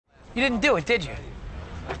You didn't do it, did you?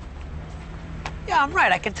 Yeah, I'm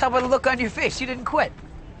right. I can tell by the look on your face. You didn't quit.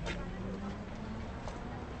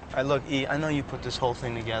 All right, look, E, I know you put this whole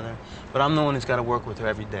thing together, but I'm the one who's got to work with her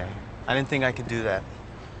every day. I didn't think I could do that.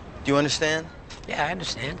 Do you understand? Yeah, I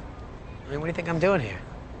understand. I mean, what do you think I'm doing here?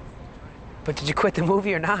 But did you quit the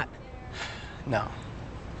movie or not? No,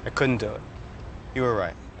 I couldn't do it. You were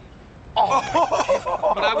right.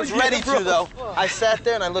 Oh, But I was ready to, though. I sat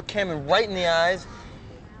there and I looked Cameron right in the eyes,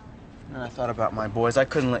 and I thought about my boys. I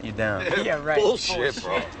couldn't let you down. yeah, right. Bullshit,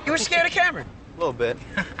 bro. You were scared of Cameron? A little bit.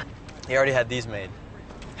 He already had these made.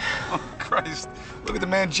 Oh, Christ. Look at the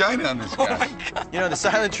mangina on this guy. You know, the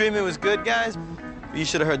silent treatment was good, guys. But you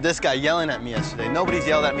should have heard this guy yelling at me yesterday. Nobody's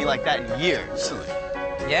yelled at me like that in years.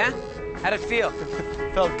 Yeah? How'd it feel?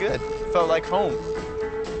 Felt good. Felt like home.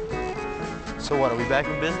 So what, are we back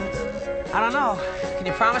in business? I don't know. Can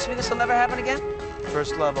you promise me this will never happen again?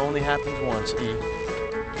 First love only happens once, E.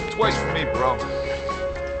 Twice for me, bro.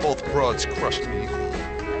 Both broads crushed me equal.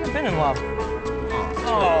 I've been in love.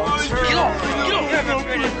 Oh, Get off!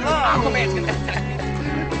 Aquaman.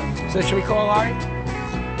 So should we call Ari?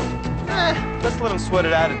 Let's let him sweat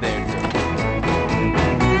it out a day or two.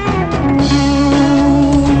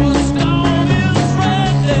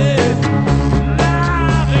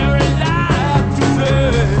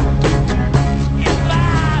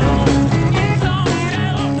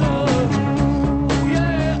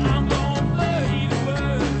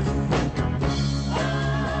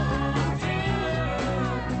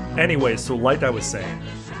 Anyway, so like I was saying,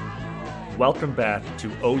 welcome back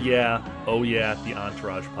to Oh Yeah, the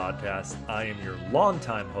Entourage podcast. I am your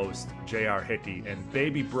longtime host, J.R. Hickey, and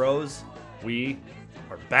baby bros, we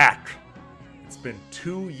are back. It's been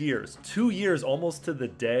 2 years almost to the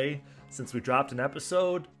day since we dropped an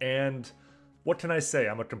episode, and what can I say?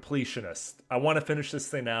 I'm a completionist. I want to finish this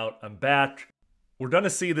thing out. I'm back. We're going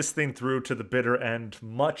to see this thing through to the bitter end,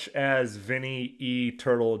 much as Vinny, E,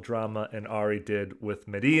 Turtle, Drama, and Ari did with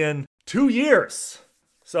Median. 2 years!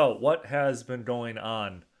 So, what has been going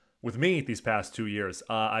on with me these past 2 years?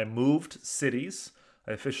 I moved cities.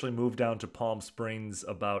 I officially moved down to Palm Springs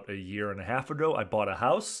about a year and a half ago. I bought a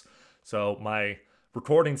house. So, my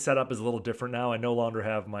recording setup is a little different now. I no longer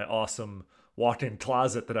have my awesome walk-in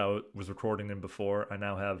closet that I was recording in before. I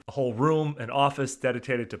now have a whole room, an office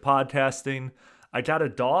dedicated to podcasting. I got a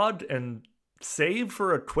dog and saved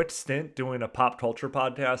for a quick stint doing a pop culture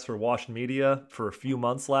podcast for Washed Media for a few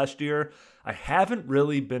months last year. I haven't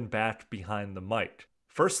really been back behind the mic.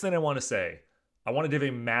 First thing I want to say, I want to give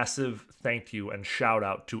a massive thank you and shout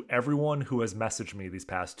out to everyone who has messaged me these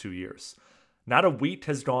past 2 years. Not a week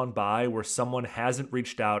has gone by where someone hasn't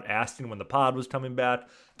reached out asking when the pod was coming back,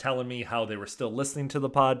 telling me how they were still listening to the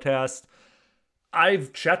podcast.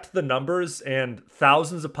 I've checked the numbers, and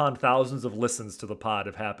thousands upon thousands of listens to the pod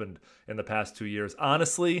have happened in the past 2 years.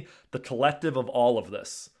 Honestly, the collective of all of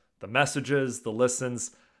this, the messages, the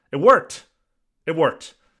listens, it worked. It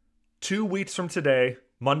worked. 2 weeks from today,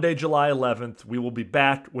 Monday, July 11th, we will be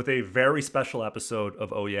back with a very special episode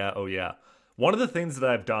of Oh Yeah, Oh Yeah. One of the things that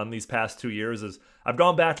I've done these past 2 years is I've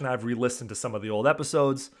gone back and I've re-listened to some of the old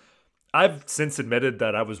episodes. I've since admitted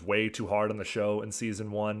that I was way too hard on the show in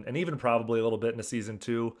season 1, and even probably a little bit into season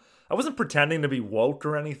 2. I wasn't pretending to be woke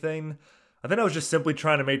or anything. I think I was just simply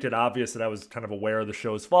trying to make it obvious that I was kind of aware of the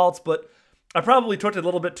show's faults, but I probably took it a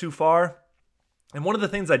little bit too far. And one of the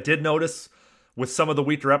things I did notice with some of the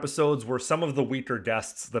weaker episodes were some of the weaker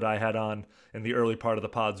guests that I had on in the early part of the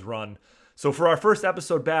pod's run. So for our first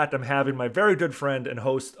episode back, I'm having my very good friend and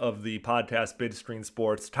host of the podcast Big Screen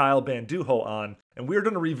Sports, Kyle Banduho, on, and we're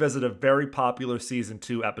going to revisit a very popular Season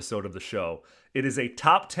 2 episode of the show. It is a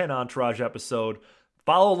top 10 Entourage episode.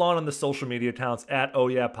 Follow along on the social media accounts at Oh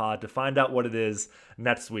Yeah Pod to find out what it is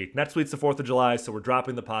next week. Next week's the 4th of July, so we're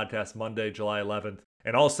dropping the podcast Monday, July 11th,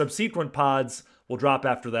 and all subsequent pods will drop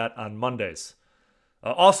after that on Mondays.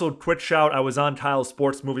 Also, quick shout, I was on Kyle's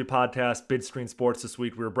sports movie podcast, Big Screen Sports, this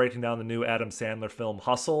week. We were breaking down the new Adam Sandler film,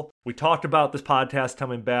 Hustle. We talked about this podcast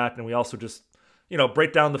coming back, and we also just,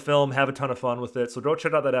 break down the film, have a ton of fun with it. So go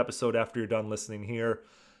check out that episode after you're done listening here.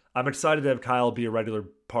 I'm excited to have Kyle be a regular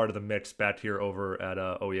part of the mix back here over at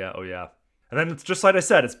Oh Yeah, Oh Yeah. And then it's just like I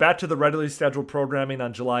said, it's back to the regularly scheduled programming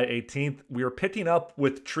on July 18th. We are picking up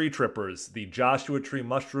with Tree Trippers, the Joshua Tree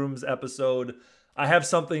Mushrooms episode. I have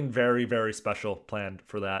something very, very special planned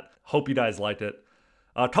for that. Hope you guys liked it.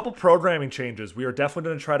 A couple programming changes. We are definitely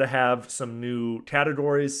going to try to have some new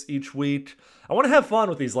categories each week. I want to have fun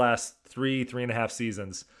with these last three and a half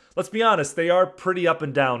seasons. Let's be honest, they are pretty up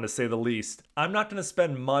and down, to say the least. I'm not going to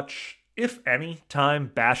spend much, if any,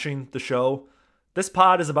 time bashing the show. This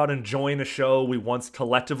pod is about enjoying a show we once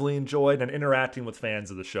collectively enjoyed and interacting with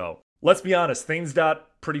fans of the show. Let's be honest, things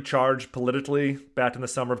got pretty charged politically back in the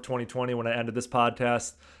summer of 2020 when I ended this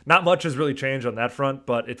podcast. Not much has really changed on that front,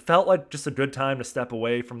 but it felt like just a good time to step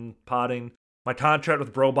away from podding. My contract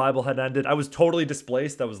with Bro Bible had ended. I was totally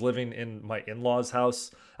displaced. I was living in my in-laws'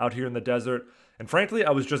 house out here in the desert. And frankly,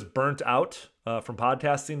 I was just burnt out from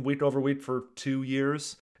podcasting week over week for 2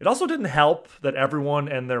 years. It also didn't help that everyone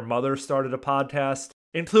and their mother started a podcast,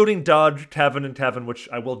 including Doug, Tevin, and Tevin, which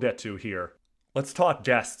I will get to here. Let's talk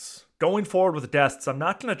guests. Going forward with guests, I'm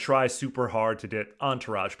not going to try super hard to get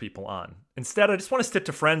Entourage people on. Instead, I just want to stick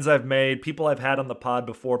to friends I've made, people I've had on the pod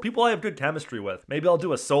before, people I have good chemistry with. Maybe I'll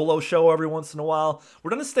do a solo show every once in a while. We're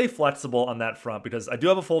going to stay flexible on that front because I do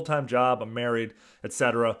have a full-time job, I'm married,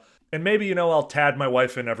 etc. And maybe, I'll tag my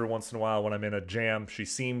wife in every once in a while when I'm in a jam. She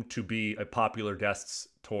seemed to be a popular guest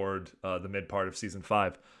toward the mid part of season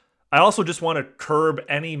 5. I also just want to curb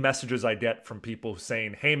any messages I get from people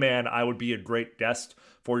saying, hey man, I would be a great guest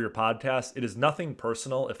for your podcast. It is nothing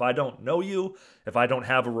personal. If I don't know you, if I don't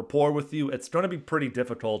have a rapport with you, it's going to be pretty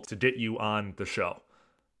difficult to get you on the show.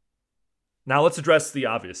 Now let's address the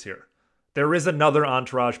obvious here. There is another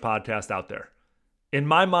Entourage podcast out there. In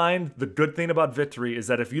my mind, the good thing about Victory is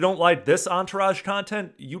that if you don't like this Entourage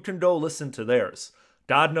content, you can go listen to theirs.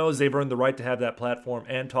 God knows they've earned the right to have that platform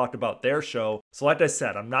and talk about their show. So like I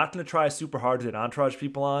said, I'm not going to try super hard to get Entourage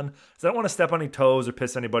people on because I don't want to step on any toes or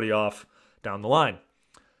piss anybody off down the line.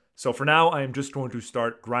 So for now, I am just going to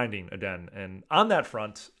start grinding again. And on that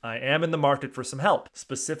front, I am in the market for some help,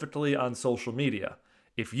 specifically on social media.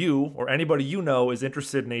 If you or anybody you know is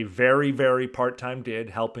interested in a very, very part-time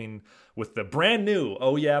gig helping with the brand new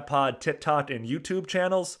Oh Yeah Pod TikTok and YouTube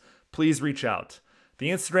channels, please reach out. The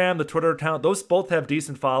Instagram, the Twitter account, those both have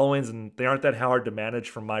decent followings and they aren't that hard to manage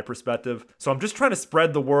from my perspective. So I'm just trying to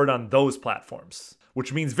spread the word on those platforms,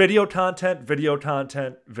 which means video content, video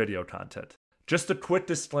content, video content. Just a quick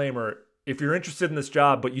disclaimer, if you're interested in this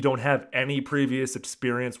job but you don't have any previous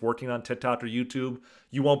experience working on TikTok or YouTube,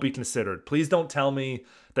 you won't be considered. Please don't tell me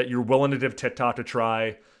that you're willing to give TikTok a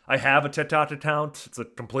try. I have a TikTok account. It's a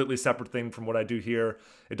completely separate thing from what I do here.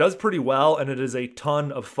 It does pretty well and it is a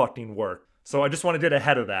ton of fucking work. So I just want to get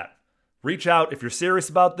ahead of that. Reach out if you're serious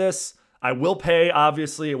about this. I will pay,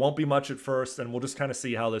 obviously. It won't be much at first, and we'll just kind of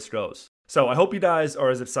see how this goes. So I hope you guys are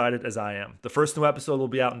as excited as I am. The first new episode will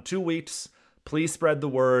be out in 2 weeks. Please spread the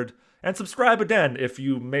word. And subscribe again if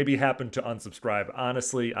you maybe happen to unsubscribe.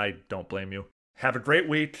 Honestly, I don't blame you. Have a great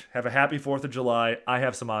week. Have a happy 4th of July. I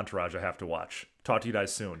have some Entourage I have to watch. Talk to you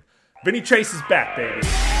guys soon. Vinny Chase is back, baby.